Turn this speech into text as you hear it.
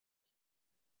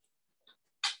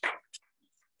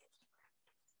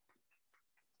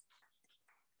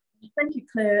Thank you,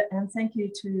 Claire, and thank you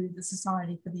to the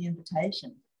Society for the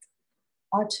invitation.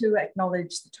 I too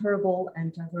acknowledge the Turrbal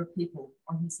and Jagera people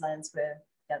on whose lands we're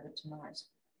gathered tonight.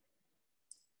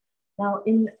 Now,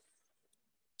 in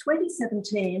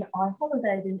 2017, I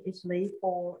holidayed in Italy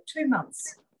for 2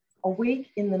 months, a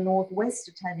week in the northwest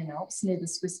Italian Alps near the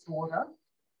Swiss border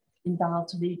in Val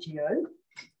Taligio,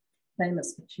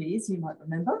 famous for cheese, you might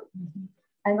remember.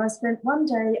 And I spent 1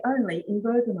 day only in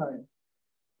Bergamo,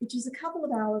 which is a couple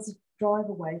of hours drive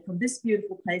away from this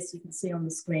beautiful place you can see on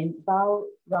the screen, Val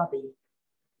Rabbi,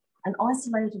 an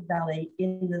isolated valley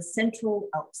in the Central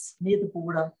Alps near the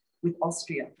border with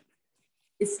Austria.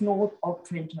 It's north of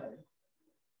Trento.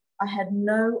 I had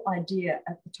no idea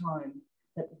at the time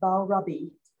that Val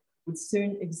Rabbi would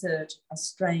soon exert a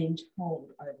strange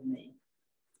hold over me.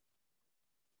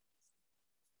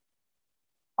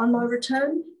 On my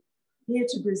return here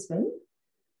to Brisbane,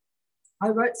 I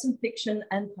wrote some fiction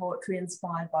and poetry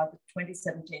inspired by the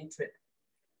 2017 trip,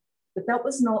 but that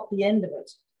was not the end of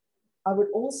it. I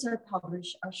would also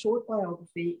publish a short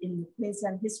biography in the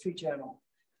Queensland History Journal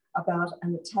about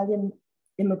an Italian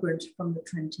immigrant from the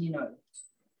Trentino.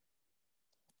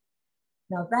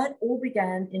 Now that all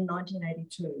began in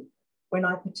 1982, when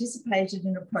I participated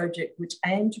in a project which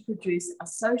aimed to produce a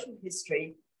social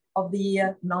history of the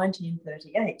year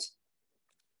 1938.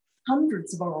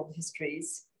 Hundreds of oral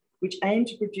histories which aimed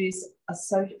to produce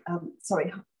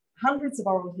hundreds of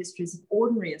oral histories of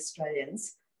ordinary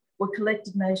Australians were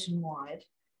collected nationwide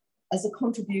as a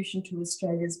contribution to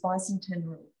Australia's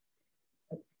bicentennial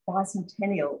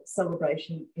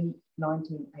celebration in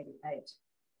 1988.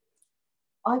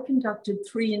 I conducted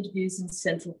 3 interviews in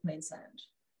Central Queensland.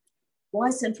 Why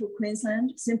Central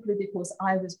Queensland? Simply because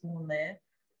I was born there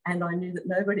and I knew that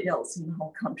nobody else in the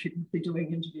whole country would be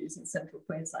doing interviews in Central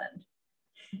Queensland.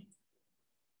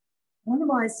 One of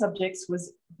my subjects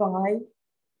was Vi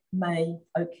May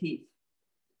O'Keefe,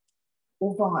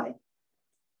 or Vi,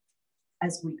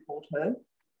 as we called her.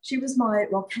 She was my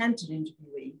Rockhampton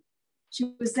interviewee.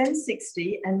 She was then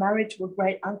 60 and married to a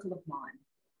great uncle of mine.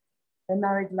 They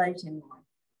married late in life.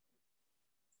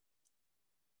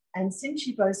 And since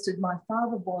she boasted my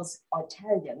father was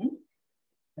Italian,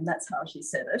 and that's how she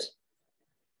said it,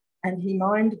 and he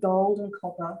mined gold and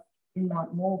copper in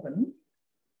Mount Morgan,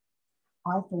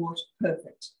 I thought,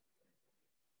 perfect.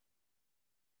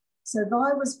 So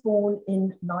Vi was born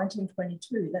in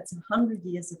 1922, that's 100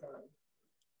 years ago.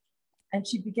 And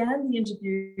she began the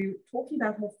interview talking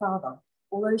about her father,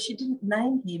 although she didn't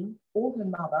name him or her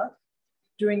mother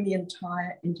during the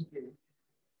entire interview.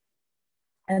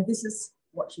 And this is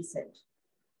what she said.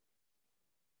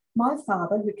 My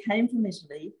father, who came from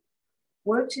Italy,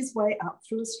 worked his way up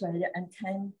through Australia and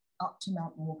came up to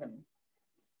Mount Morgan.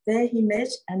 There he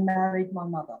met and married my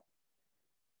mother.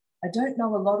 I don't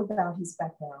know a lot about his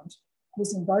background,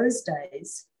 because in those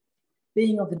days,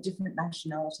 being of a different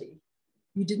nationality,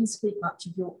 you didn't speak much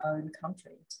of your own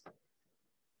country.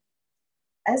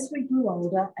 As we grew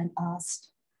older and asked,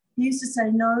 he used to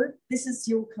say, no, this is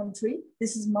your country,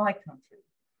 this is my country.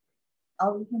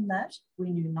 Other than that, we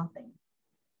knew nothing.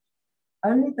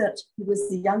 Only that he was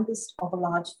the youngest of a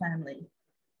large family,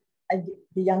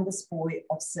 the youngest boy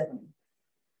of 7.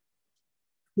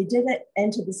 He did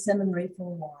enter the seminary for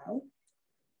a while,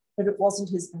 but it wasn't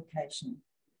his vocation.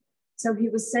 So he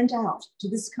was sent out to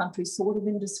this country sort of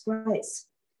in disgrace.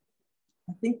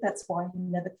 I think that's why he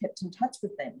never kept in touch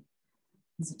with them,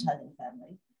 his Italian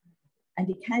family. And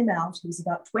he came out, he was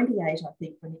about 28, I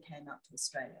think, when he came out to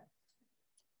Australia.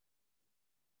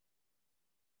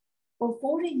 Well,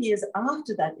 40 years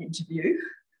after that interview,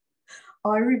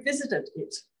 I revisited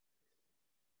it.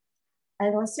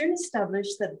 And I soon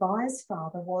established that Vi's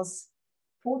father was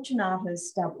Fortunato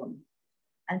Stablum,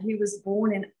 and he was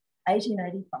born in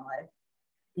 1885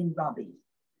 in Rabbi.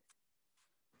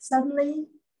 Suddenly,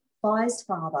 Vi's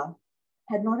father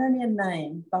had not only a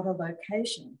name, but a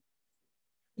location.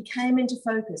 He came into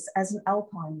focus as an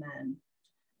alpine man,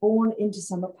 born into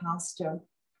summer pasture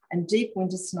and deep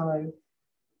winter snow,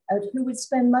 who would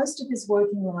spend most of his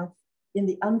working life in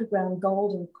the underground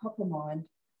gold and copper mine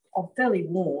of fairly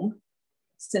warm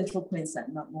Central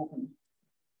Queensland, Mount Morgan.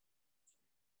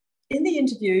 In the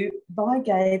interview, Vi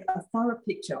gave a thorough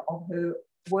picture of her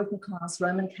working class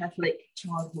Roman Catholic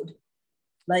childhood,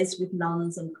 laced with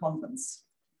nuns and convents.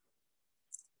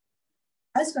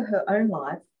 As for her own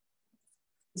life,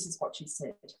 this is what she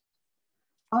said.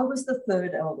 I was the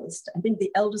 3rd eldest, and being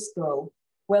the eldest girl,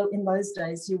 well, in those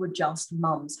days, you were just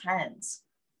mum's hands.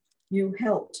 You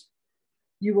helped.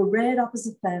 You were reared up as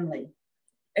a family.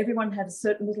 Everyone had a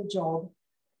certain little job.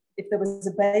 If there was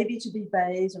a baby to be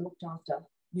bathed and looked after,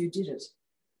 you did it.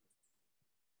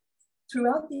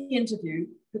 Throughout the interview,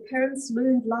 the parents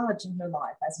loomed large in her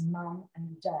life as mum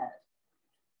and dad.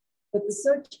 But the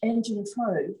search engine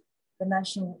Trove, the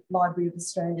National Library of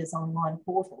Australia's online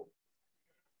portal,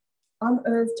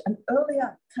 unearthed an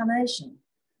earlier carnation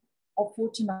of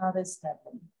Fortunato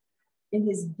Stablum in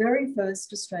his very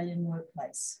first Australian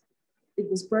workplace. It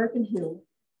was Broken Hill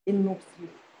in North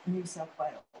New South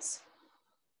Wales.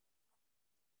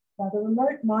 Now, the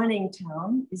remote mining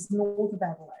town is north of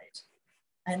Adelaide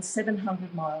and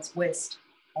 700 miles west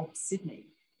of Sydney.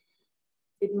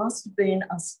 It must have been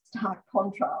a stark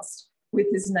contrast with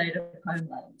his native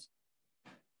homeland.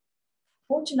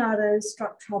 Fortunato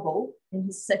struck trouble in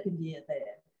his second year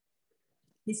there.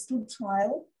 He stood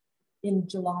trial in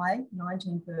July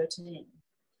 1913.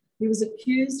 He was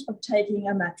accused of taking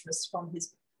a mattress from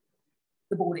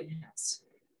the boarding house.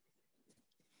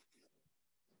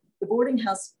 The boarding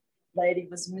house lady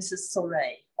was Mrs.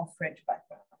 Soray of French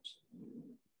background.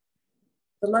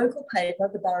 The local paper,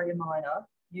 the Barrier Miner,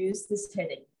 used this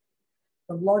heading: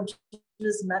 "The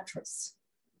Lodger's Mattress,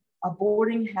 a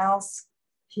boarding house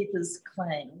keeper's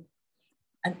claim,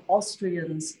 and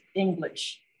Austrians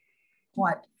English,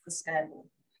 quite the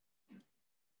scandal."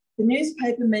 The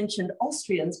newspaper mentioned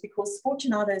Austrians because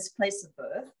Fortunato's place of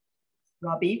birth,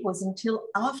 Rabbi, was until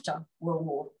after World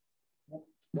War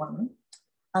I,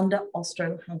 under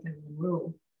Austro-Hungarian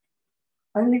rule.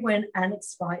 Only when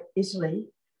annexed by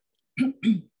Italy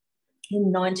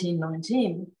in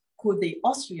 1919 could the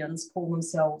Austrians call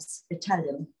themselves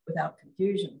Italian without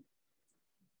confusion.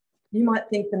 You might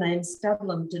think the name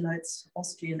Stablum denotes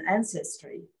Austrian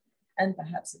ancestry, and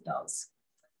perhaps it does.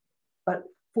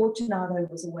 But Fortunato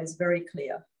was always very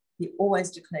clear. He always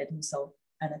declared himself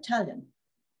an Italian.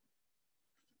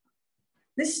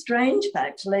 This strange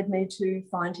fact led me to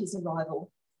find his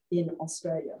arrival in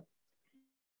Australia.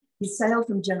 He sailed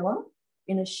from Genoa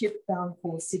in a ship bound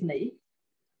for Sydney,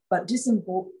 but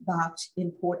disembarked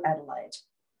in Port Adelaide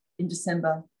in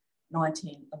December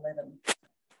 1911.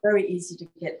 Very easy to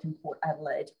get from Port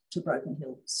Adelaide to Broken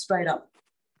Hill, straight up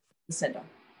the centre.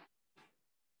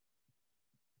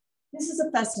 This is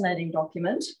a fascinating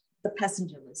document, the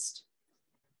passenger list.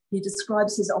 He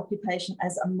describes his occupation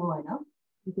as a miner.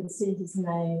 You can see his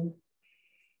name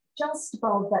just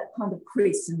above that kind of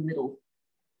crease in the middle.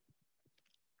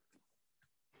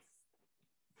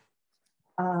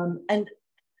 And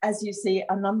as you see,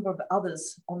 a number of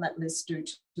others on that list do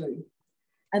too.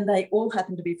 And they all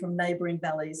happen to be from neighbouring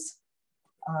valleys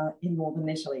in northern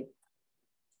Italy.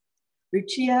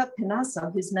 Lucia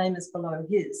Pinassa, whose name is below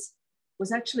his,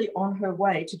 was actually on her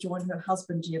way to join her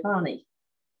husband Giovanni,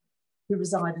 who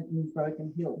resided in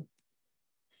Broken Hill.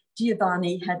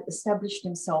 Giovanni had established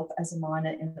himself as a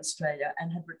miner in Australia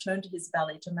and had returned to his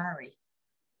valley to marry.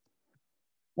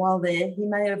 While there, he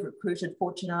may have recruited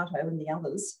Fortunato and the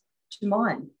others to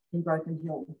mine in Broken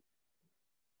Hill.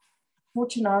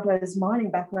 Fortunato's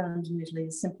mining background in Italy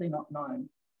is simply not known.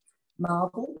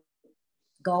 Marble,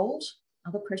 gold,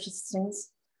 other precious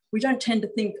things. We don't tend to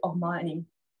think of mining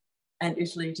and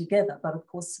Italy together, but of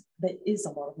course there is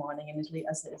a lot of mining in Italy,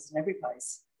 as there is in every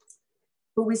place.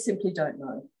 But we simply don't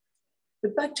know.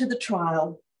 But back to the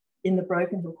trial in the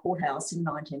Broken Hill courthouse in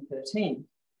 1913.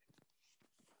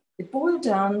 It boiled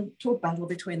down to a battle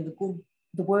between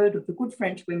the word of the good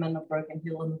French women of Broken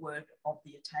Hill and the word of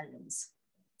the Italians.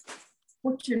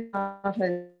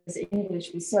 Fortunato's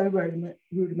English was so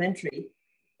rudimentary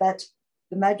that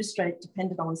the magistrate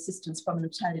depended on assistance from an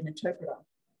Italian interpreter.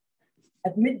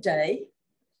 At midday,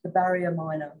 the Barrier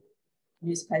Miner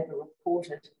newspaper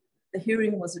reported the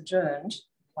hearing was adjourned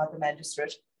by the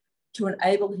magistrate to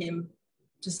enable him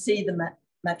to see the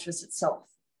mattress itself.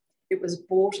 It was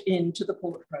brought into the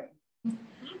courtroom.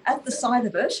 At the sight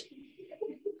of it,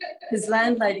 his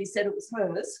landlady said it was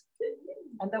hers,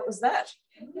 and that was that.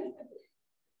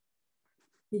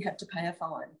 He had to pay a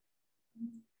fine.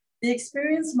 The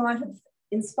experience might have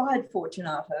inspired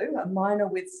Fortunato, a miner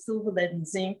with silver, lead and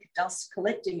zinc dust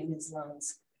collecting in his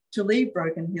lungs, to leave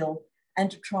Broken Hill and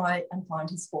to try and find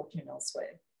his fortune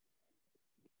elsewhere.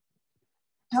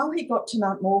 How he got to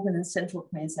Mount Morgan in Central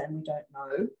Queensland, we don't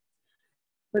know.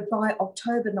 But by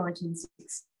October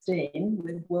 1916,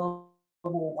 with World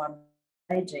War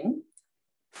I raging,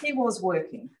 he was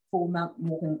working for Mount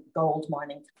Morgan gold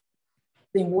mining.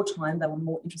 Being wartime, they were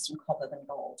more interested in copper than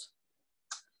gold.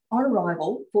 On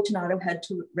arrival, Fortunato had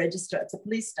to register at the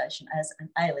police station as an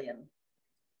alien.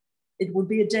 It would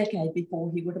be a decade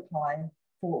before he would apply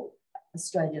for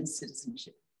Australian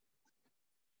citizenship.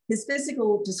 His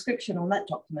physical description on that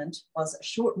document was a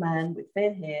short man with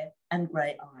fair hair and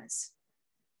grey eyes.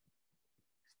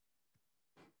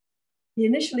 He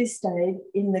initially stayed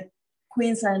in the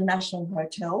Queensland National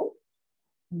Hotel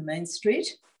in the main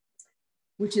street,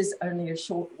 which is only a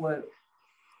short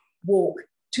walk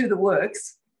to the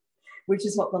works, which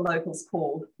is what the locals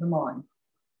call the mine.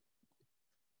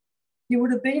 He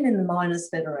would have been in the Miners'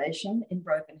 Federation in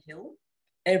Broken Hill,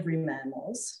 every man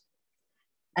was,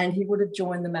 and he would have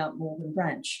joined the Mount Morgan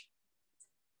branch.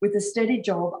 With a steady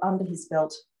job under his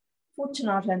belt,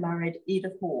 Fortunato married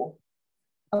Edith Hoare,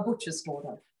 a butcher's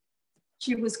daughter.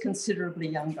 She was considerably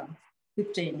younger,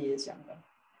 15 years younger.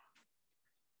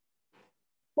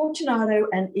 Fortunato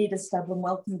and Edith Stablum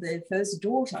welcomed their first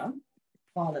daughter,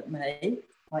 Violet May,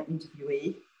 my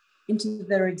interviewee, into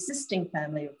their existing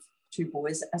family of 2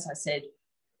 boys, as I said,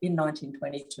 in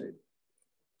 1922.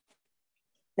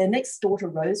 Their next daughter,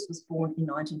 Rose, was born in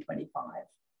 1925.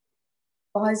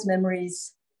 Vi's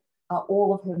memories are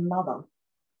all of her mother,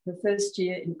 her first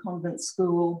year in convent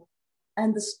school,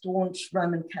 and the staunch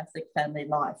Roman Catholic family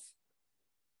life.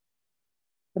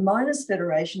 The Miners'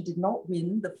 Federation did not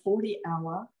win the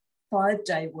 40-hour,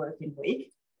 5-day working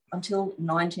week until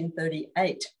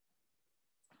 1938.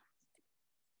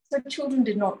 So children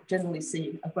did not generally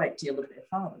see a great deal of their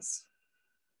fathers.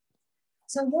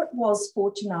 So what was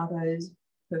Fortunato's,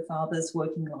 her father's,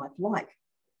 working life like?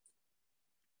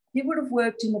 He would have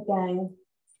worked in a gang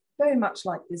very much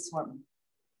like this one.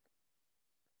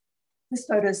 This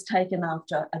photo is taken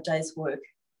after a day's work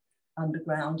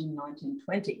underground in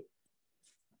 1920.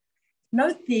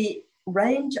 Note the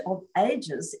range of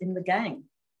ages in the gang.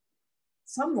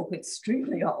 Some look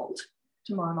extremely old,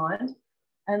 to my mind.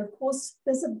 And of course,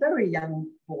 there's a very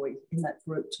young boy in that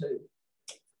group too.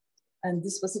 And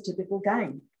this was a typical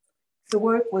gang. The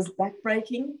work was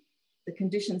backbreaking, the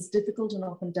conditions difficult and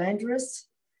often dangerous,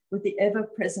 with the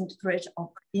ever-present threat of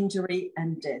injury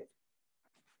and death.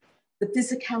 The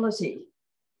physicality,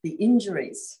 the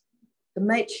injuries, the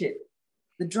mateship,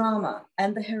 the drama,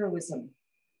 and the heroism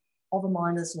of a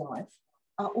miner's life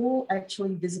are all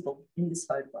actually visible in this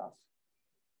photograph.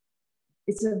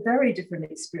 It's a very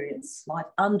different experience, life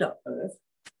under earth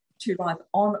to life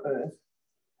on earth,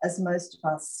 as most of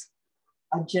us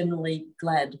are generally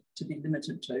glad to be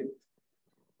limited to.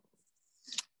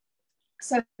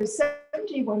 So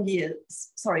 701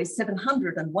 years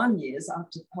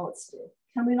after the poet's death,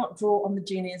 can we not draw on the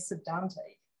genius of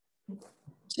Dante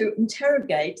to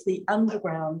interrogate the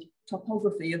underground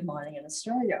topography of mining in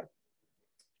Australia?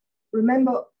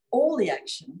 Remember, all the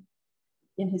action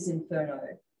in his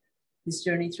Inferno, his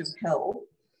journey through hell,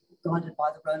 guided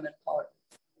by the Roman poet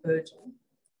Virgil,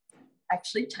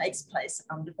 actually takes place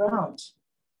underground.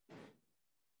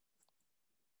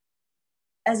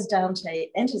 As Dante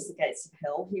enters the gates of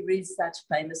hell, he reads that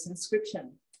famous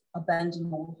inscription,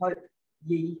 "Abandon all hope,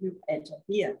 ye who enter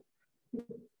here."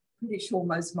 Pretty sure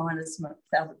most miners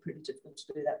found it pretty difficult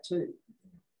to do that too.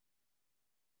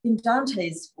 In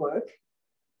Dante's work,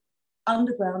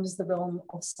 underground is the realm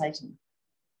of Satan.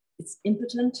 It's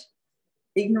impotent,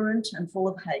 ignorant, and full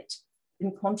of hate,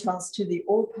 in contrast to the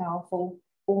all-powerful,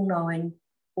 all-knowing,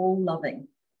 all-loving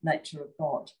nature of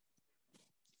God.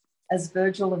 As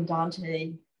Virgil and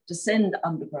Dante descend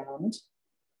underground,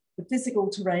 the physical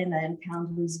terrain they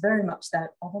encounter is very much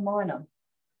that of a miner,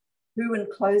 who,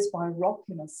 enclosed by rock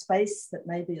in a space that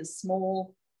may be as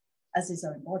small as his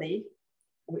own body,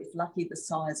 or if lucky, the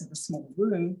size of a small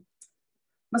room,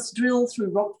 must drill through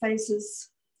rock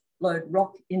faces, load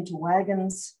rock into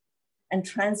wagons, and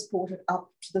transport it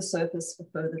up to the surface for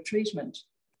further treatment.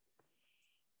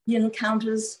 He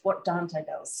encounters what Dante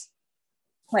does: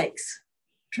 quakes,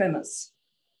 tremors,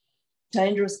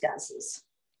 dangerous gases,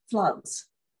 floods,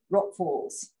 rock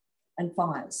falls, and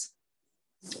fires,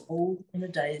 all in a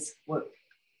day's work.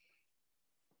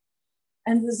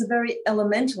 And there's a very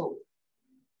elemental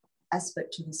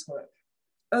aspect to this work: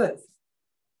 earth.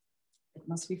 It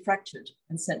must be fractured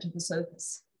and sent to the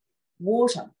surface.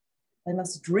 Water, they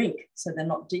must drink so they're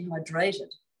not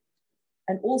dehydrated.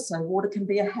 And also water can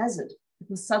be a hazard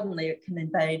because suddenly it can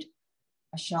invade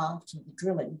a shaft of the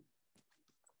drilling.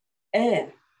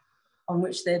 Air, on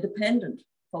which they're dependent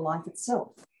for life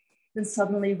itself, can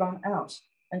suddenly run out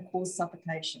and cause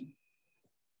suffocation.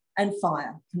 And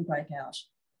fire can break out.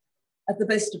 At the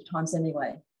best of times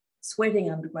anyway, sweating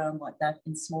underground like that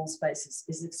in small spaces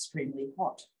is extremely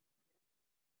hot.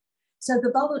 So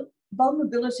the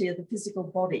vulnerability of the physical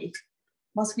body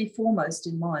must be foremost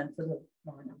in mind for the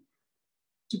miner.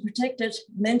 To protect it,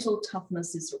 mental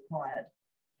toughness is required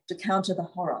to counter the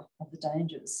horror of the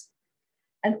dangers.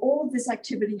 And all of this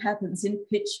activity happens in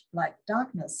pitch black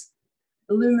darkness,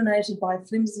 illuminated by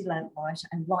flimsy lamplight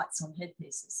and lights on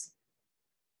headpieces.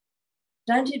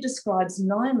 Dante describes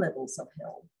 9 levels of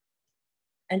hell,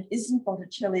 and isn't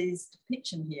Botticelli's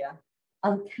depiction here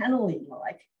uncannily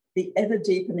like the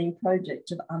ever-deepening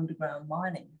project of underground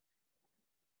mining.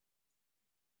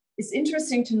 It's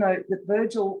interesting to note that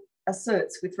Virgil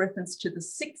asserts, with reference to the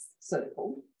sixth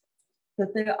circle,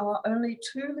 that there are only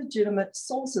two legitimate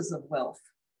sources of wealth: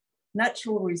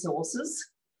 natural resources,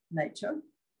 nature,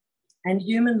 and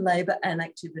human labour and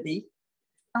activity,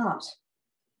 art.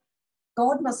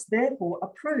 God must therefore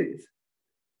approve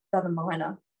that a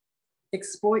miner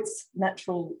exploits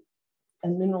natural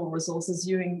and mineral resources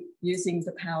using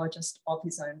the power just of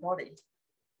his own body.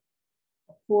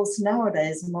 Of course,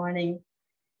 nowadays, mining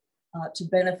to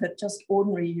benefit just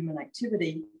ordinary human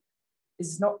activity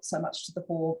is not so much to the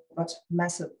fore, but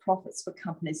massive profits for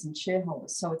companies and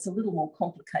shareholders. So it's a little more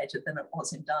complicated than it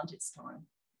was in Dante's time.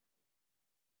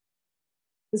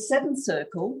 The seventh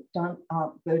circle,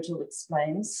 Virgil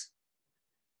explains,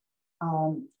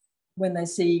 when they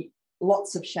see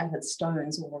lots of shattered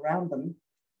stones all around them,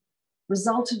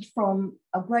 resulted from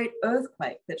a great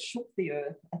earthquake that shook the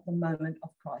earth at the moment of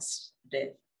Christ's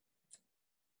death.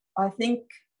 I think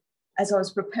as I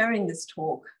was preparing this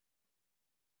talk,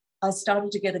 I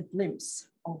started to get a glimpse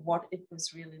of what it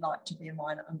was really like to be a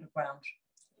miner underground.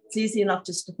 It's easy enough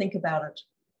just to think about it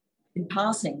in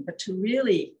passing, but to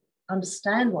really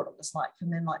understand what it was like for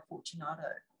men like Fortunato,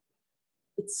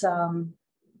 it's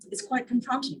quite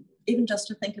confronting, even just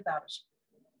to think about it.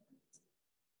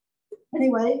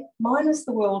 Anyway, miners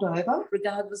the world over,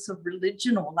 regardless of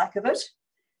religion or lack of it,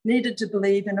 needed to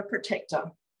believe in a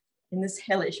protector in this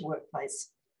hellish workplace.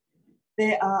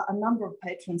 There are a number of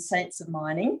patron saints of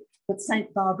mining, but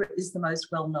St. Barbara is the most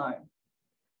well-known.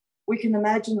 We can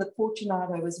imagine that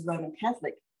Fortunato, as a Roman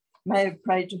Catholic, may have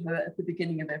prayed to her at the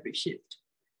beginning of every shift.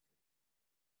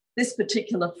 This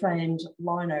particular framed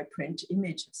lino print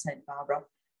image of St. Barbara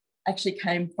actually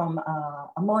came from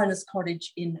a miner's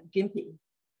cottage in Gympie,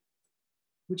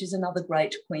 which is another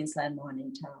great Queensland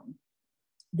mining town.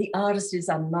 The artist is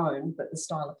unknown, but the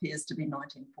style appears to be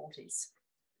 1940s.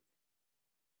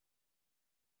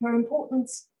 Her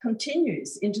importance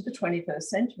continues into the 21st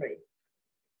century.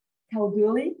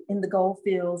 Kalgoorlie, in the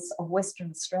goldfields of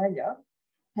Western Australia,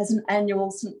 has an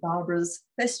annual St. Barbara's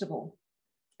Festival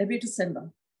every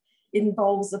December. It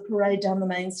involves a parade down the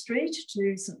main street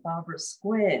to St. Barbara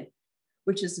Square,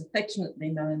 which is affectionately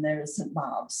known there as St.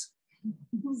 Barb's.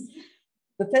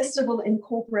 The festival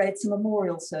incorporates a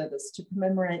memorial service to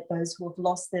commemorate those who have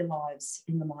lost their lives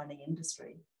in the mining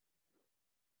industry.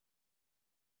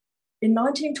 In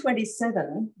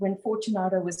 1927, when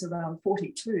Fortunato was around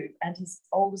 42 and his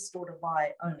oldest daughter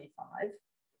Vi only 5,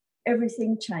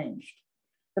 everything changed.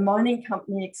 The mining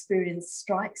company experienced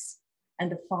strikes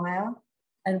and a fire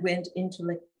and went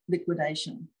into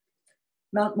liquidation.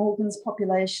 Mount Morgan's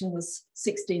population was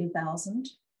 16,000,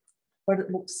 but it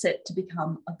looked set to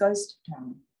become a ghost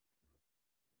town.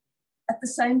 At the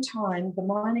same time, the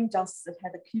mining dust that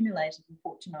had accumulated in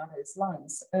Fortunato's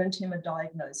lungs earned him a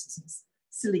diagnosis of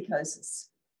silicosis,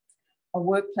 a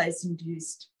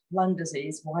workplace-induced lung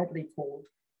disease widely called,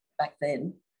 back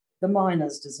then, the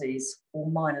miner's disease or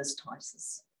miner's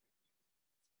typhus.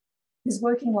 His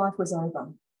working life was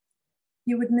over.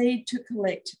 He would need to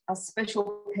collect a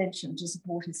special pension to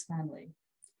support his family.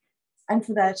 And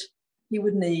for that, he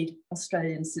would need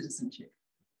Australian citizenship.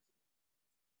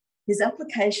 His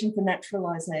application for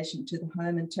naturalisation to the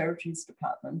Home and Territories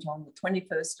Department on the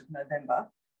 21st of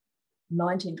November,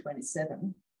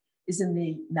 1927, is in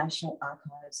the National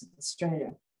Archives of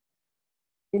Australia.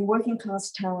 In working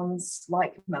class towns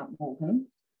like Mount Morgan,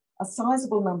 a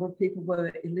sizable number of people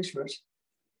were illiterate.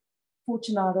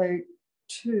 Fortunato,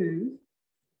 too,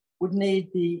 would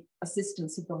need the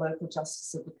assistance of the local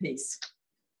Justice of the Peace,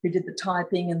 who did the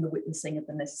typing and the witnessing of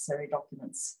the necessary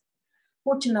documents.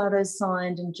 Fortunato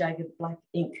signed in jagged black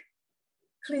ink,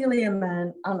 clearly a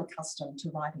man unaccustomed to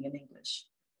writing in English.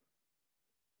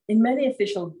 In many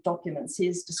official documents, he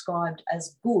is described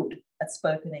as good at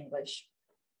spoken English,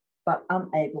 but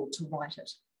unable to write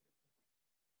it.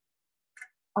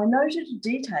 I noted a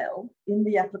detail in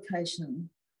the application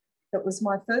that was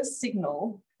my first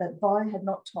signal that Vi had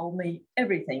not told me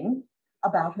everything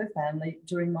about her family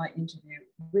during my interview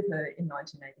with her in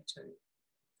 1982.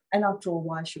 And after all,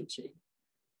 why should she?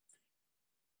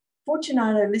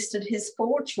 Fortunato listed his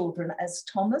 4 children as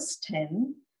Thomas,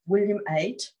 10, William,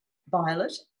 8,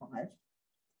 Violet, 5,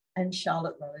 and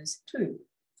Charlotte Rose, 2.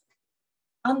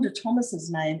 Under Thomas's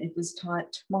name, it was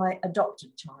typed, my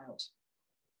adopted child,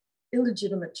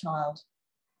 illegitimate child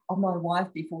of my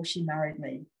wife before she married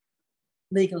me,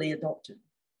 legally adopted.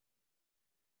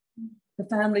 The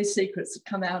family secrets had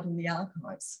come out in the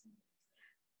archives.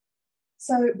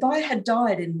 So Vi had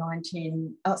died in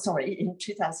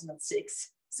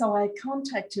 2006, So I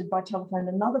contacted by telephone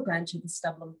another branch of the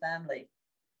Stablum family.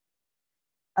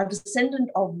 A descendant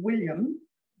of William,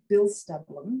 Bill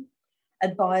Stablum,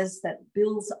 advised that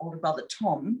Bill's older brother,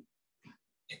 Tom,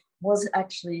 was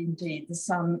actually indeed the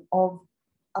son of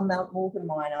a Mount Morgan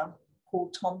miner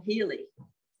called Tom Healy.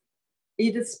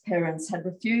 Edith's parents had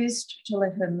refused to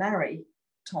let her marry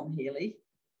Tom Healy,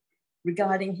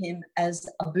 regarding him as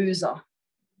a boozer.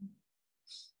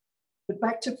 But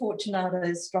back to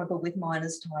Fortunato's struggle with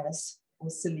miner's tinnitus or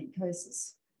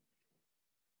silicosis.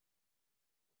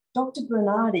 Dr.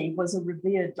 Bernardi was a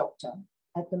revered doctor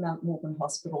at the Mount Morgan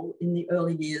Hospital in the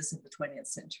early years of the 20th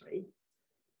century.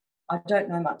 I don't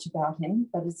know much about him,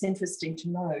 but it's interesting to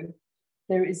know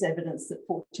there is evidence that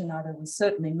Fortunato was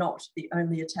certainly not the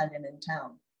only Italian in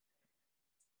town.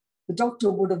 The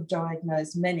doctor would have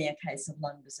diagnosed many a case of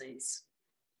lung disease.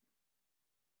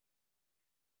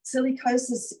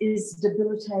 Silicosis is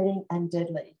debilitating and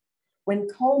deadly. When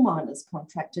coal miners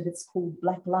contract it, it's called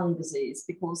black lung disease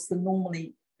because the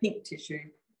normally pink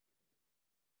tissue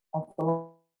of the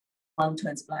lung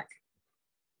turns black.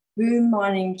 Boom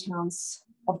mining towns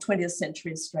of 20th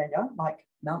century Australia, like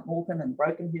Mount Morgan and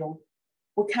Broken Hill,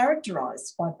 were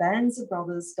characterised by bands of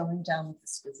brothers going down with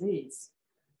this disease,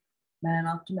 man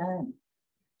after man,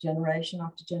 generation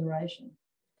after generation.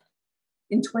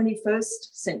 In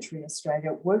 21st century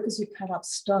Australia, workers who cut up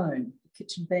stone for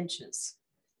kitchen benches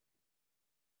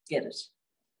get it.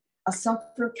 A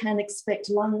sufferer can expect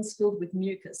lungs filled with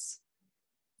mucus,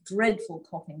 dreadful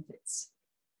coughing fits,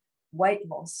 weight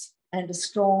loss, and a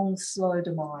strong, slow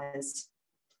demise.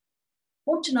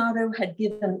 Fortunato had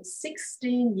given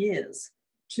 16 years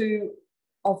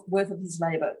worth of his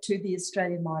labour to the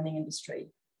Australian mining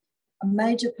industry, a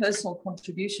major personal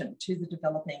contribution to the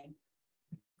developing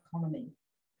economy.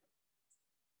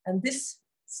 And this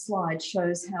slide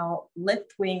shows how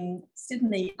left-wing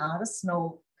Sydney artist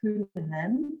Noel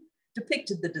Coonahan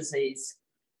depicted the disease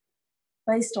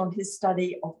based on his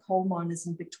study of coal miners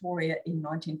in Victoria in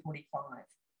 1945.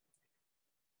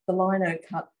 The lino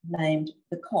cut named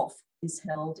The Cough is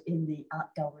held in the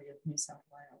Art Gallery of New South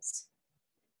Wales.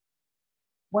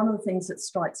 One of the things that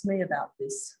strikes me about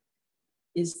this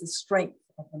is the strength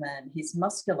of the man. He's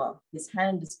muscular, his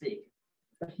hand is big,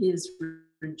 but he is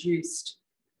reduced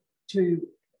to,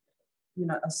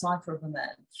 a cipher of a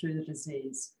man through the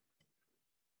disease.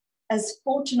 As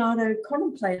Fortunato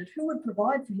contemplated who would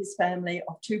provide for his family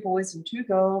of 2 boys and 2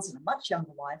 girls and a much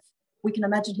younger wife, we can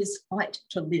imagine his fight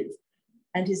to live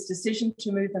and his decision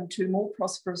to move them to more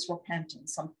prosperous Rockhampton,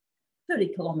 some 30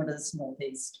 kilometres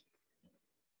northeast.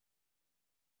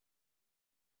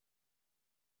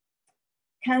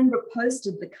 Canberra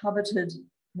posted the coveted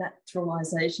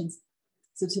naturalisation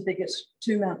certificate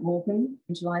to Mount Morgan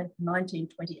in July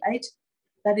 1928.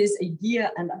 That is a year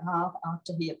and a half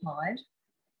after he applied.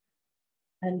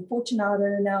 And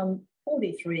Fortunato, now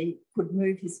 43, could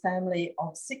move his family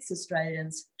of 6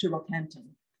 Australians to Rockhampton.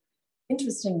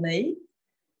 Interestingly,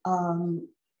 they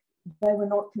were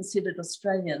not considered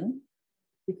Australian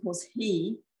because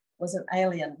he was an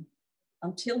alien.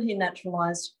 Until he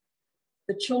naturalised,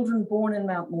 the children born in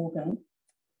Mount Morgan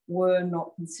were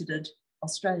not considered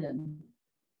Australian.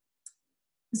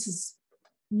 This is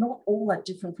not all that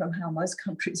different from how most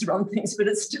countries run things, but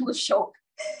it's still a shock.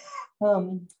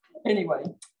 Anyway,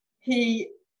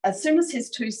 as soon as his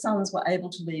 2 sons were able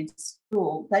to leave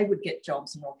school, they would get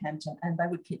jobs in Rockhampton and they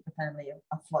would keep the family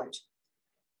afloat.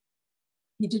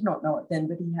 He did not know it then,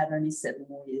 but he had only 7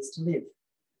 more years to live.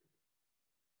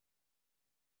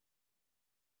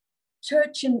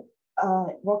 Church in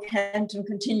Rockhampton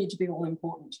continued to be all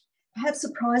important. Perhaps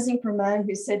surprising for a man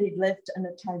who said he'd left an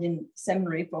Italian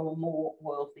seminary for a more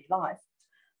worldly life,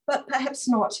 but perhaps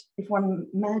not if one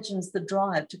imagines the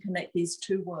drive to connect these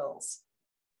 2 worlds,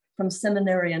 from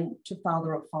seminarian to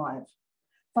father of 5.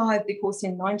 5 because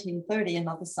in 1930,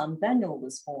 another son, Daniel,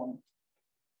 was born.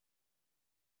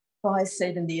 Vi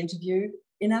said in the interview,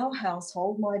 "In our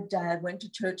household, my dad went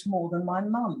to church more than my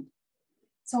mum."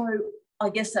 So I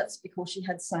guess that's because she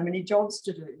had so many jobs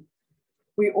to do.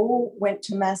 We all went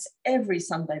to Mass every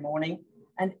Sunday morning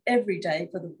and every day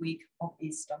for the week of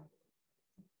Easter.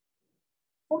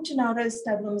 Fortunato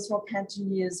Stablum's Rockhampton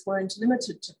years weren't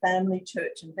limited to family,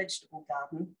 church and vegetable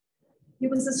garden. He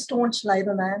was a staunch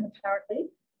Labor man,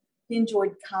 apparently. He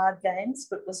enjoyed card games,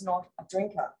 but was not a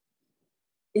drinker.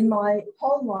 In my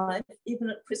whole life, even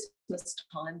at Christmas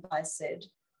time, I said,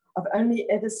 I've only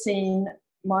ever seen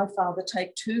my father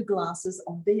take 2 glasses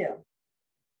of beer.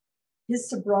 His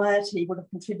sobriety would have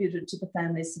contributed to the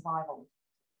family's survival.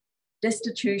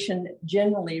 Destitution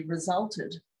generally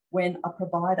resulted when a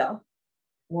provider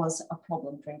was a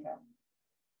problem drinker.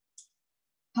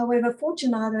 However,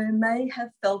 Fortunato may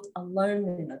have felt a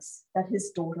loneliness that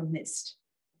his daughter missed.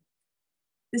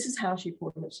 This is how she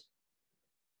put it.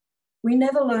 We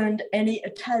never learned any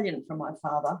Italian from my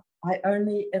father. I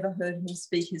only ever heard him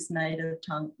speak his native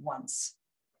tongue once.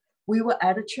 We were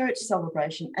at a church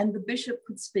celebration and the bishop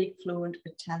could speak fluent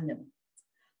Italian.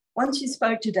 Once you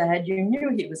spoke to Dad, you knew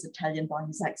he was Italian by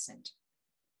his accent.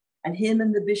 And him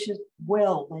and the bishop,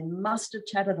 well, they must have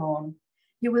chatted on.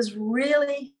 He was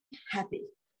really happy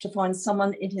to find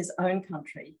someone in his own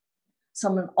country,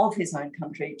 someone of his own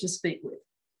country to speak with.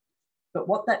 But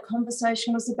what that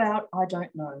conversation was about, I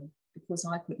don't know, because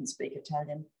I couldn't speak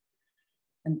Italian.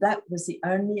 And that was the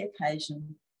only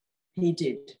occasion he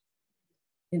did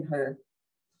in her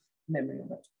memory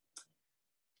of it.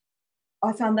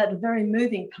 I found that a very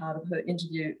moving part of her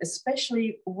interview,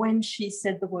 especially when she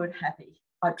said the word happy.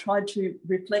 I tried to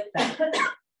reflect that.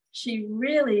 She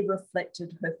really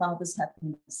reflected her father's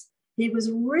happiness. He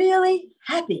was really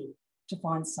happy to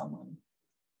find someone.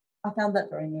 I found that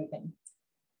very moving.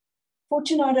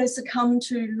 Fortunato succumbed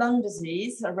to lung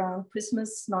disease around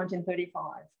Christmas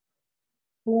 1935.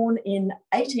 Born in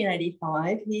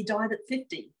 1885, he died at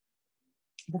 50.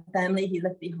 The family he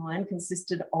left behind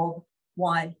consisted of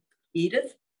wife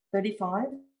Edith, 35,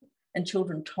 and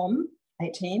children Tom,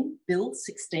 18, Bill,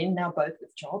 16, now both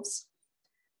with jobs,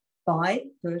 Vi,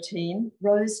 13,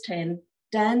 Rose, 10,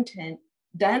 Dan,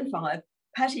 5,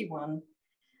 Patty, 1,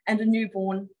 and a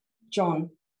newborn John,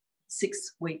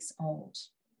 6 weeks old.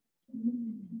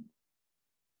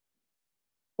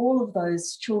 All of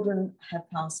those children have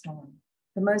passed on,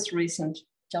 the most recent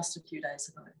just a few days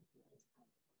ago.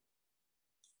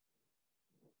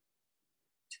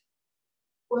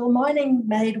 Well, mining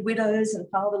made widows and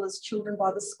fatherless children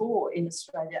by the score in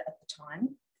Australia at the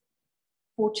time.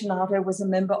 Fortunato was a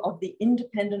member of the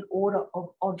Independent Order of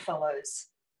Oddfellows,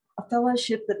 a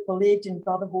fellowship that believed in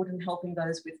brotherhood and helping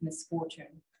those with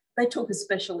misfortune. They took a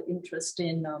special interest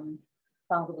in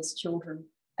fatherless children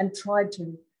and tried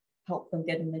to help them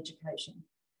get an education.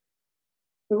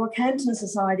 The Rockhampton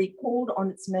Society called on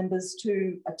its members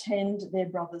to attend their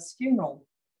brother's funeral.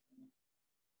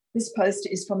 This post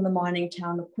is from the mining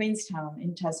town of Queenstown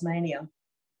in Tasmania.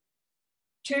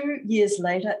 2 years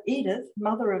later, Edith,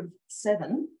 mother of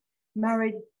 7,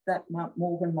 married that Mount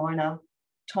Morgan miner,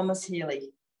 Thomas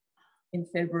Healy, in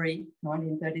February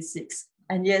 1936.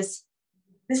 And yes,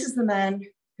 this is the man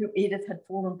who Edith had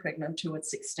fallen pregnant to at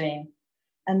 16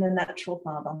 and the natural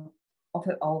father of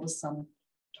her oldest son,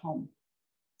 Tom.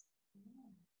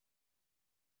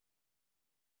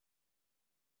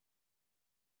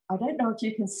 I don't know if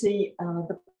you can see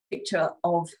the picture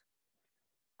of,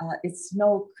 it's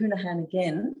Noel Coonahan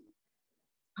again,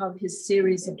 part of his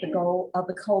series of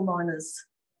the coal miners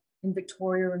in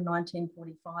Victoria in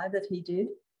 1945 that he did.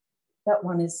 That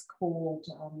one is called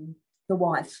The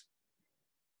Wife.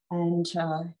 And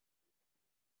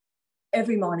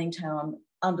every mining town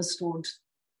understood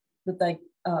that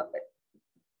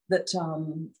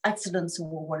accidents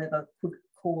or whatever could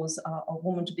cause a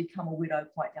woman to become a widow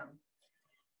quite young.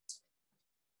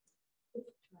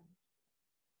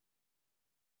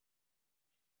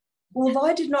 Well,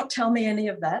 Vi did not tell me any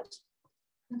of that.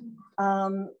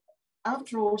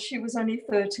 After all, she was only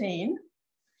 13.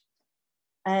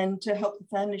 And to help the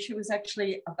family, she was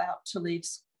actually about to leave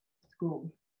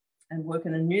school and work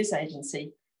in a news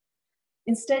agency.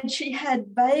 Instead, she had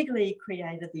vaguely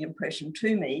created the impression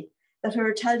to me that her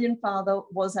Italian father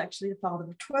was actually the father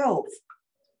of 12.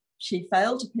 She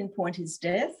failed to pinpoint his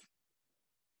death.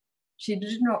 She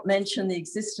did not mention the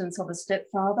existence of a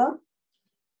stepfather,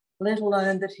 let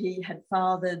alone that he had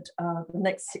fathered the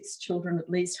next 6 children, at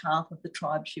least half of the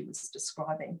tribe she was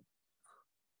describing.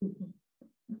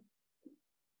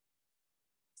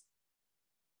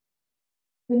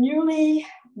 The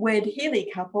newly-wed Healy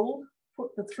couple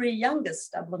put the 3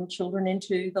 youngest Stablum children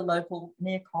into the local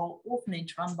near-coal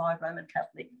orphanage run by Roman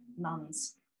Catholic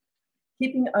nuns,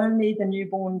 keeping only the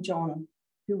newborn John,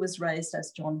 who was raised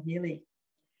as John Healy.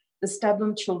 The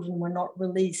Stablum children were not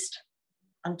released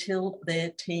until their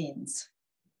teens.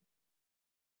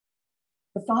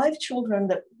 The 5 children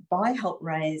that Vi helped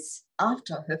raise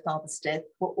after her father's death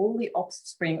were all the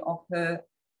offspring of her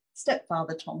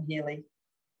stepfather, Tom Healy,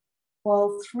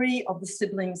 while 3 of the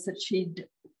siblings that she'd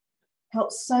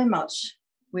helped so much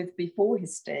with before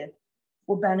his death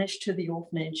were banished to the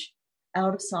orphanage,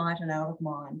 out of sight and out of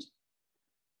mind.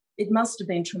 It must have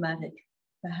been traumatic.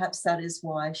 Perhaps that is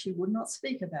why she would not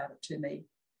speak about it to me.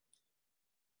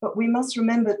 But we must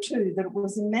remember too that it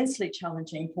was immensely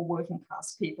challenging for working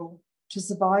class people to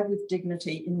survive with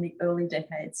dignity in the early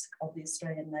decades of the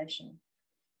Australian nation.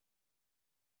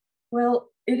 Well,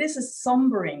 it is a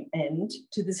sombering end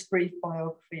to this brief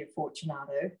biography of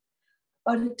Fortunato,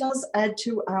 but it does add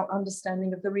to our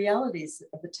understanding of the realities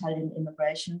of Italian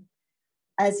immigration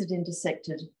as it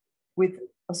intersected with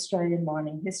Australian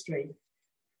mining history.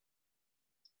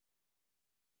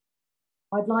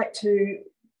 I'd like to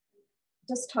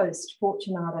just toast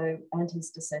Fortunato and his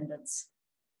descendants.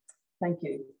 Thank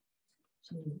you.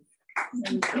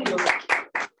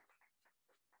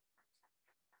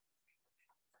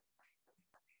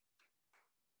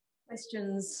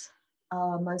 Questions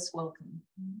are most welcome.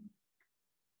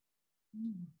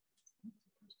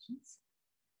 Questions?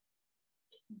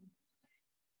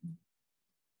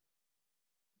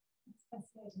 That's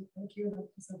fascinating. Thank you.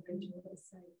 Because I've been able to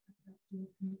say about the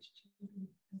future children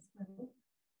as well.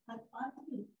 But I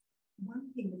think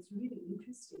one thing that's really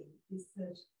interesting is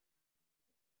that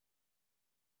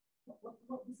what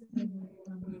was the name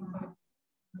of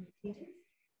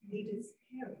Peter's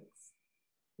parents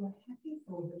were happy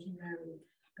for her to marry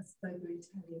a spoken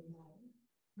Italian man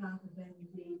rather than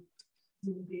the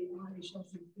Irish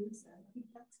Aussie Queensland. I think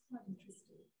that's quite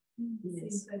interesting.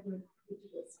 Yes. They were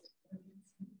prejudiced.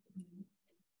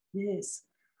 Yes.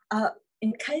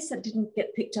 In case that didn't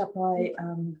get picked up by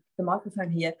the microphone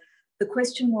here, the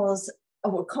question was,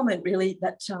 or a comment really,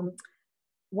 that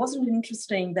wasn't it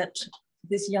interesting that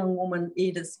this young woman,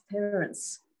 Ida's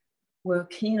parents, were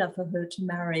keener for her to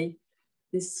marry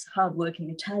this hardworking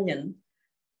Italian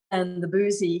and the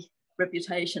boozy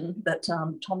reputation that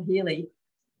Tom Healy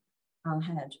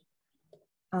had.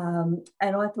 And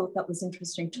I thought that was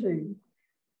interesting too.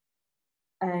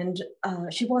 And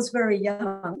she was very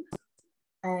young,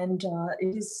 and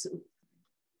it is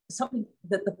something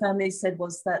that the family said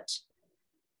was that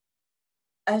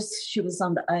as she was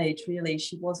underage, really,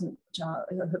 she wasn't,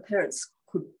 her parents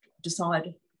could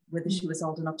decide whether she was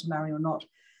old enough to marry or not.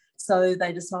 So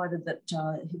they decided that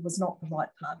he was not the right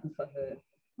partner for her.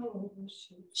 How old was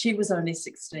she? She was only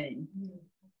 16.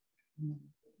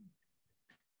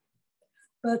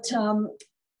 But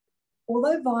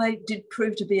although Vi did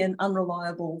prove to be an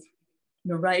unreliable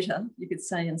narrator, you could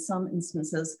say in some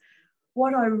instances,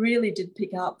 what I really did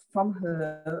pick up from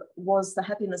her was the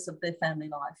happiness of their family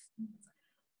life.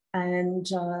 And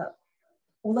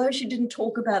although she didn't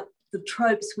talk about the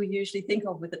tropes we usually think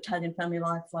of with Italian family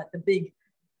life, like the big,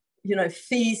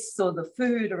 feasts or the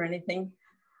food or anything,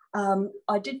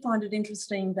 I did find it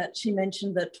interesting that she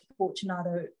mentioned that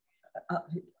Fortunato,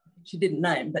 she didn't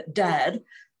name, but Dad,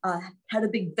 had a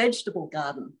big vegetable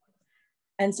garden.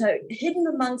 And so hidden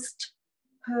amongst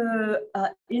her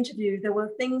interview, there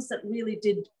were things that really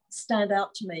did stand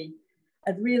out to me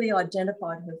and really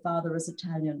identified her father as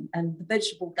Italian, and the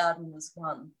vegetable garden was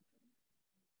one.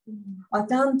 I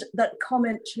found that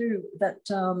comment too, that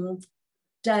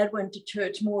Dad went to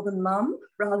church more than Mum,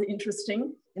 rather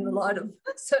interesting in the light of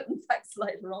certain facts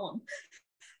later on.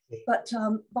 But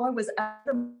Vi was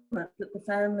adamant that the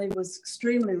family was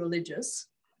extremely religious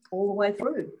all the way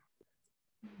through.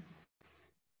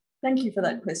 Thank you for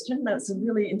that question. That's a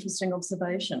really interesting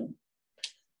observation.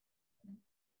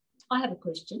 I have a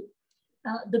question.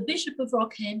 The Bishop of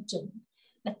Rockhampton,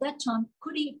 at that time,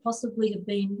 could he possibly have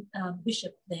been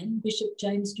Bishop then, Bishop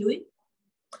James Dewey?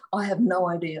 I have no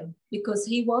idea. Because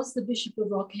he was the Bishop of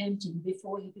Rockhampton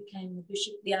before he became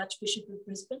the Archbishop of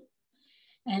Brisbane.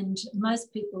 And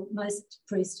most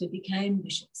priests who became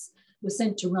bishops were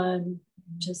sent to Rome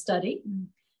to study.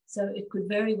 So it could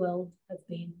very well have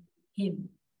been him.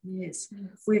 Yes.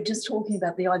 We're just talking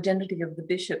about the identity of the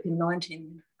bishop in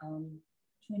 1930s,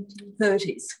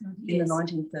 in the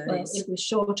 1930s. Well, it was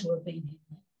sure to have been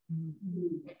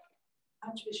him.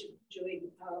 Archbishop Dewey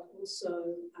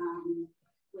also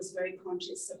was very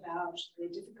conscious about the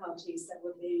difficulties that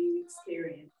were being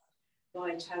experienced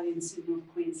by Italians in North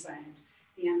Queensland,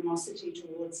 the animosity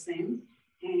towards them,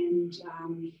 and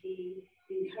he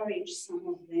encouraged some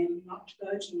of them not to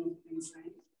go to North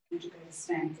Queensland and to go to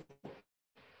Stanford.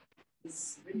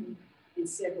 He's written in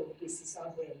several of his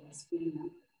society as being a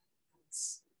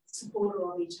supporter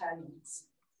of Italians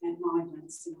and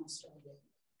migrants in Australia.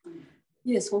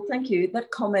 Yes, well, thank you.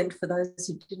 That comment, for those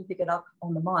who didn't pick it up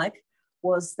on the mic,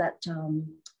 was that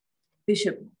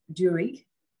Bishop Dewey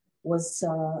was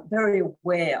very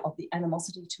aware of the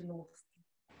animosity to North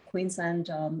Queensland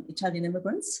Italian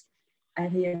immigrants,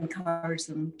 and he encouraged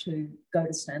them to go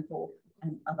to Stanthorpe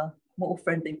and other more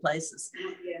friendly places.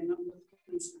 Not North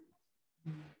Queensland.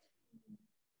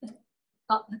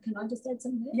 Can I just add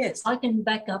something there? Yes. I can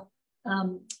back up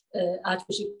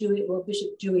Archbishop Dewey or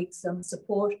Bishop Dewey's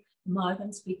support for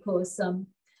migrants, because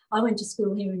I went to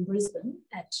school here in Brisbane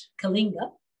at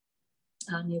Kalinga,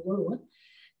 near Wooloowin,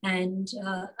 and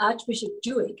Archbishop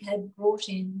Dewey had brought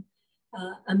in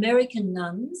American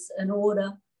nuns, an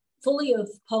order fully of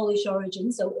Polish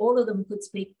origin, so all of them could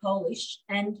speak Polish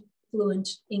and fluent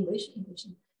English,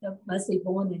 mostly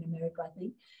born in America, I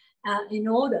think, in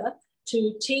order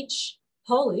to teach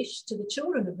Polish to the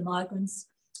children of the migrants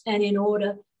and in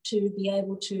order to be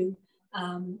able to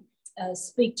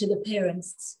speak to the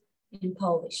parents in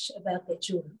Polish about their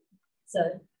children.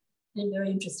 So, a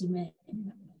very interesting man.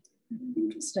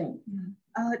 Interesting.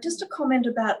 Just a comment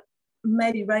about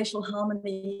maybe racial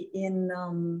harmony in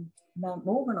Mount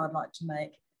Morgan I'd like to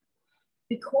make.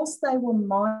 Because they were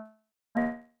minorities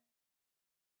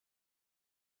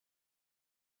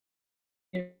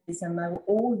and they were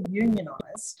all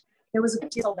unionised, there was a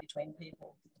good deal between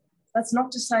people. That's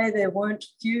not to say there weren't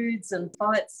feuds and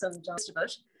fights and the rest of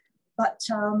it, but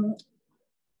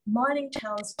mining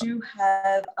towns do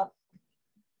have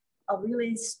a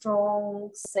really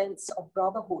strong sense of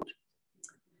brotherhood.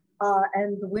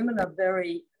 And the women are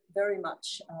very, very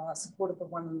much supportive of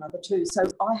one another too. So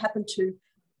I happen to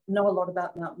know a lot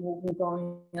about Mount Morgan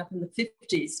growing up in the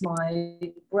 50s.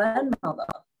 My grandmother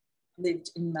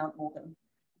lived in Mount Morgan.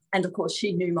 And of course,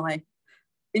 she knew my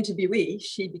interviewee.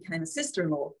 She became a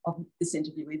sister-in-law of this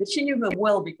interviewee, but she knew her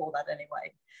well before that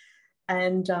anyway.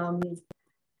 And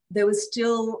there was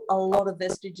still a lot of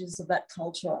vestiges of that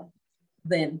culture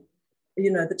then.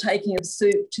 You know, the taking of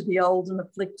soup to the old and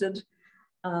afflicted,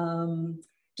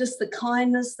 just the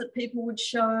kindness that people would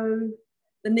show,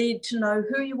 the need to know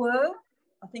who you were.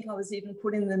 I think I was even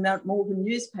put in the Mount Morgan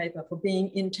newspaper for being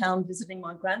in town visiting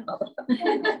my grandmother.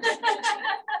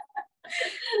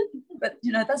 But,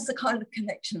 you know, that's the kind of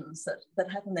connections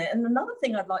that happen there. And another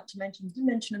thing I'd like to mention, didn't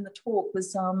mention in the talk,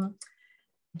 was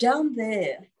down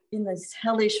there in this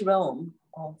hellish realm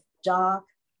of dark,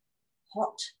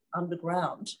 hot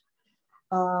underground,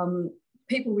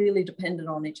 people really depended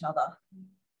on each other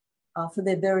for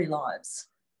their very lives.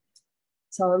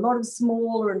 So a lot of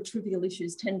smaller and trivial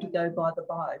issues tend to go by the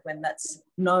by when that's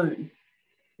known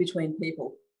between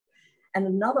people. And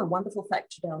another wonderful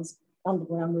factor down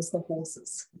underground was the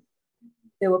horses.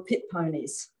 There were pit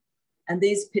ponies, and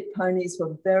these pit ponies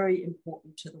were very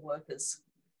important to the workers.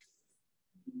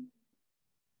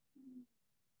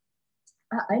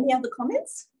 Any other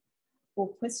comments or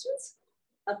questions?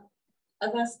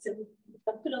 I've asked him,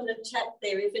 I've put on the chat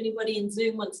there, if anybody in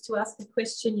Zoom wants to ask a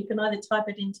question, you can either type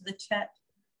it into the chat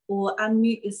or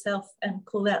unmute yourself and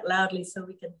call out loudly so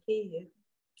we can hear you.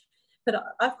 But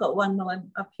I've got one while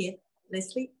I'm up here,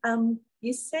 Lesley.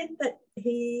 You said that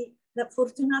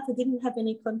Fortunato didn't have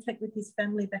any contact with his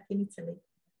family back in Italy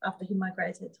after he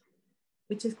migrated,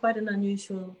 which is quite an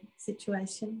unusual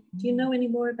situation. Do you know any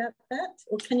more about that?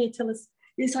 Or can you tell us?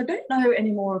 Yes, I don't know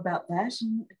any more about that.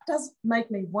 And it does make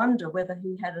me wonder whether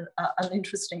he had an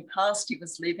interesting past he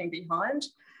was leaving behind.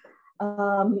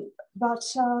 But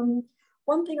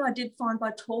one thing I did find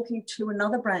by talking to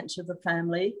another branch of the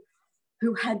family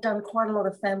who had done quite a lot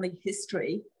of family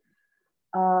history,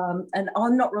 and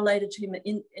I'm not related to him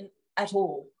at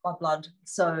all by blood.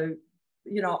 So,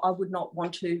 you know, I would not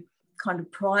want to kind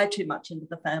of pry too much into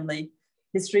the family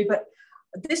history. But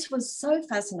this was so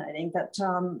fascinating that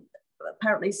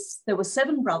apparently there were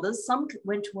 7 brothers. Some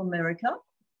went to America,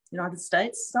 United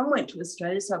States. Some went to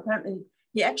Australia. So apparently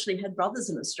he actually had brothers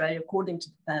in Australia, according to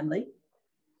the family.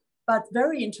 But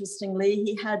very interestingly,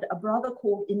 he had a brother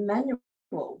called Emmanuel,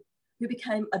 who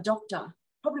became a doctor,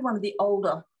 probably one of the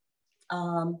older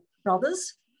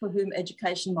brothers for whom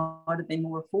education might have been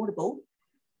more affordable.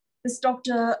 This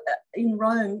doctor in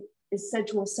Rome is said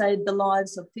to have saved the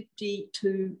lives of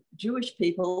 52 Jewish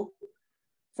people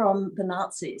from the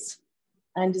Nazis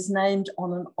and is named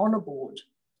on an honour board.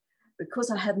 Because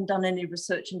I haven't done any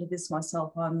research into this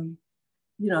myself, I'm,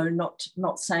 you know,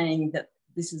 not saying that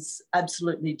this is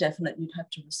absolutely definite. You'd have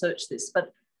to research this.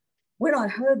 But when I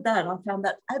heard that, I found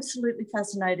that absolutely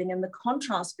fascinating, and the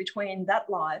contrast between that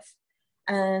life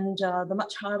and the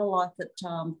much harder life that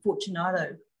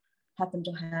Fortunato happened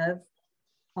to have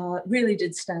really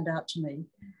did stand out to me.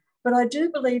 But I do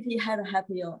believe he had a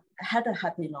happy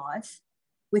life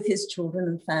with his children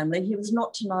and family. He was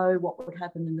not to know what would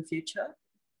happen in the future.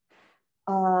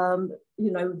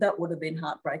 You know, that would have been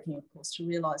heartbreaking, of course, to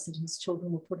realise that his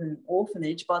children were put in an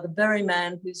orphanage by the very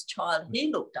man whose child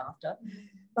he looked after.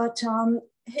 But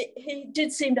he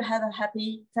did seem to have a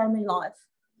happy family life,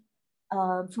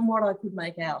 from what I could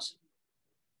make out.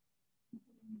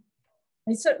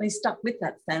 He certainly stuck with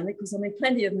that family, because, I mean,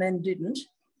 plenty of men didn't.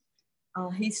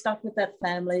 He stuck with that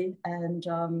family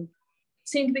and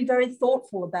seemed to be very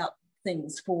thoughtful about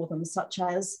things for them, such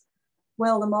as,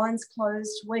 well, the mine's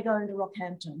closed, we're going to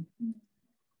Rockhampton.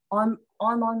 I'm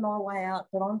on my way out,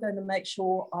 but I'm going to make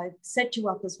sure I set you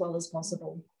up as well as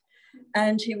possible.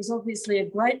 And he was obviously a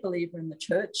great believer in the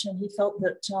church, and he felt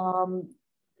that,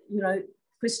 you know,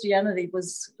 Christianity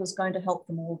was going to help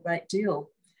them all a great deal.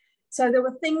 So there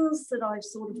were things that I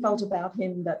sort of felt about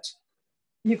him that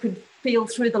you could feel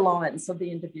through the lines of the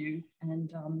interview.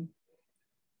 And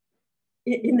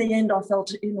in the end, I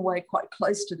felt in a way quite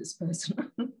close to this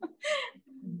person.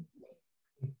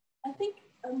 I think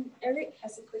Eric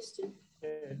has a question.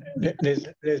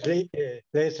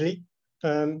 Lesley,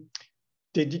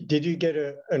 did you get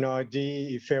an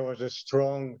idea if there was a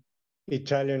strong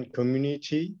Italian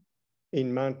community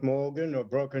in Mount Morgan or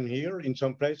Broken Hill in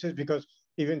some places? Because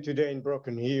even today in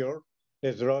Broken Hill,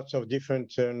 there's lots of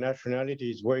different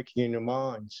nationalities working in the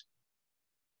mines.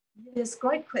 Yes,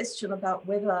 great question about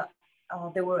whether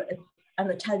there were an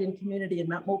Italian community in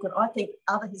Mount Morgan. I think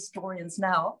other historians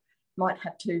now might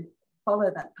have to follow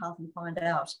that path and find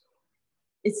out.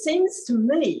 It seems to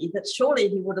me that surely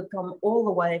he would have come all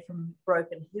the way from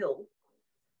Broken Hill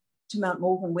to Mount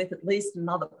Morgan with at least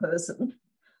another person.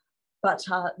 But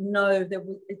no,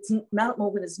 Mount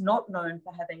Morgan is not known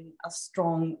for having a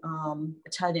strong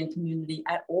Italian community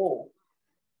at all.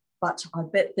 But I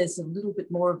bet there's a little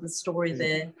bit more of the story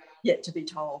there yet to be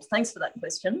told. Thanks for that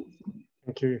question.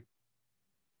 Thank you.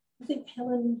 I think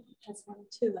Helen has one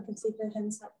too. I can see her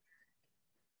hands up.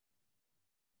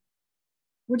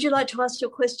 Would you like to ask your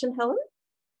question, Helen?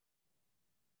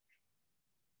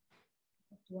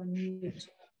 Do I mute?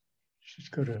 She's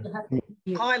got a...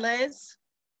 Hi, Les.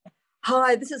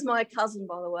 Hi, this is my cousin,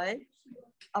 by the way,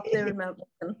 up there in Mount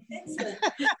Morgan.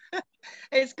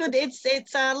 It's good.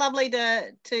 It's lovely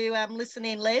to listen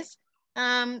in, Les.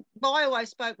 Bio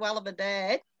always spoke well of a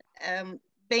dad,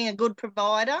 being a good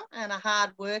provider and a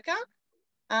hard worker,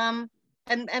 and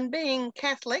being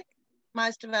Catholic.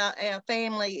 Most of our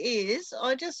family is.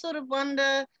 I just sort of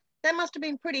wonder, that must have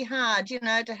been pretty hard, you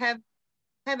know, to have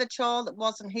a child that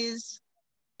wasn't his,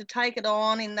 to take it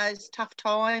on in those tough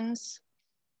times,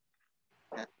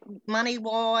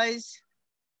 money-wise,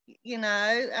 you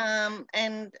know,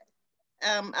 and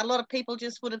a lot of people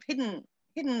just would have hidden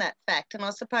that fact. And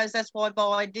I suppose that's why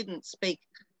Bi didn't speak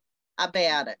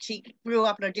about it. She grew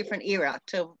up in a different era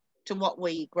to what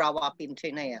we grow up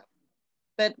into now.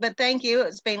 But thank you.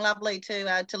 It's been lovely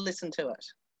to listen to it.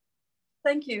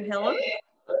 Thank you, Helen.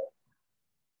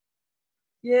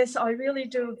 Yes, I really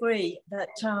do agree that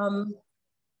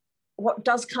what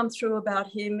does come through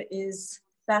about him is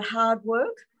that hard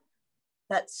work,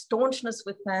 that staunchness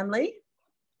with family,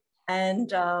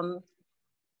 and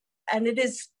it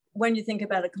is, when you think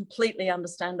about it, completely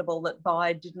understandable that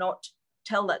Bi did not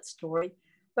tell that story.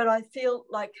 But I feel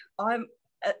like I'm,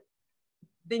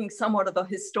 being somewhat of a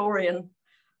historian,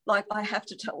 like I have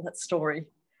to tell that story.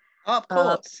 Oh, of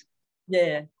course.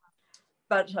 Yeah.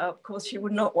 But of course, she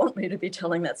would not want me to be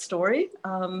telling that story.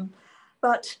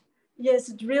 But yes,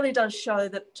 it really does show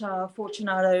that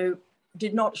Fortunato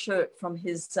did not shirk from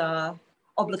his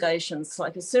obligations.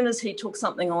 Like as soon as he took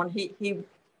something on,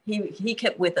 he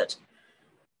kept with it.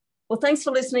 Well, thanks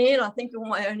for listening in. I think you're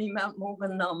my only Mount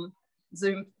Morgan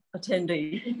Zoom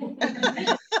attendee.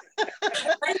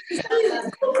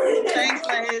 Thanks,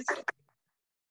 Liz.